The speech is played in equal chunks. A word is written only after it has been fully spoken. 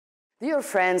Dear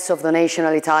friends of the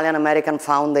National Italian-American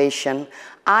Foundation,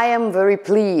 I am very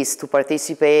pleased to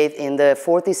participate in the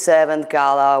 47th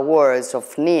Gala Awards of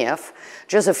NIAF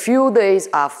just a few days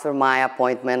after my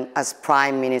appointment as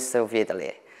Prime Minister of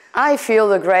Italy. I feel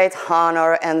the great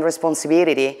honor and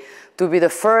responsibility to be the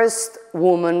first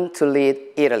woman to lead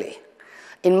Italy.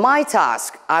 In my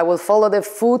task, I will follow the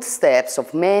footsteps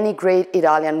of many great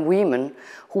Italian women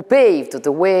who paved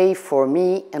the way for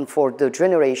me and for the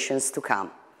generations to come.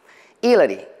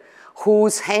 Italy,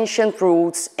 whose ancient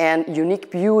roots and unique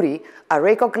beauty are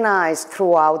recognized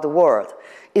throughout the world,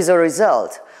 is a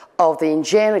result of the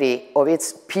ingenuity of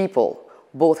its people,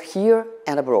 both here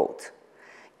and abroad.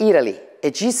 Italy, a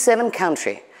G7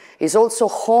 country, is also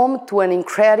home to an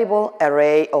incredible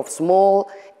array of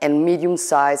small and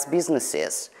medium-sized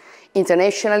businesses,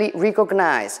 internationally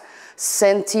recognized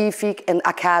scientific and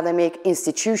academic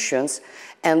institutions,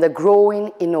 and a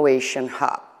growing innovation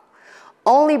hub.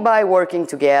 Only by working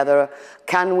together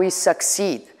can we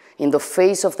succeed in the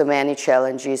face of the many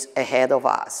challenges ahead of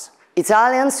us.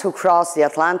 Italians who crossed the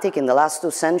Atlantic in the last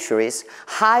 2 centuries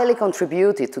highly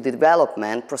contributed to the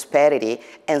development, prosperity,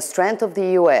 and strength of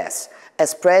the U.S.,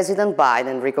 as President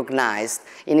Biden recognized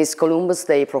in his Columbus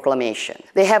Day proclamation.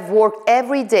 They have worked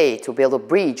every day to build a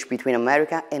bridge between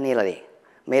America and Italy,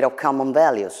 made of common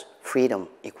values, freedom,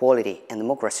 equality, and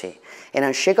democracy, an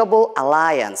unshakable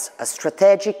alliance, a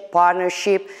strategic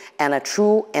partnership, and a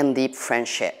true and deep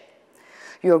friendship.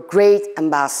 You're great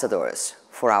ambassadors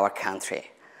for our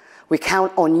country. We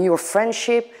count on your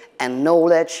friendship and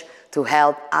knowledge to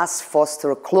help us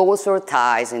foster closer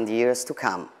ties in the years to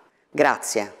come.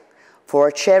 Grazie for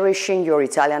cherishing your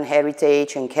Italian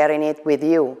heritage and carrying it with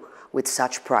you with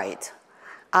such pride.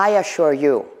 I assure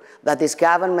you that this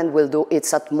government will do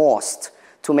its utmost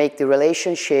to make the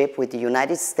relationship with the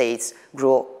United States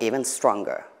grow even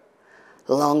stronger.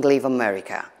 Long live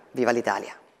America. Viva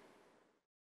l'Italia.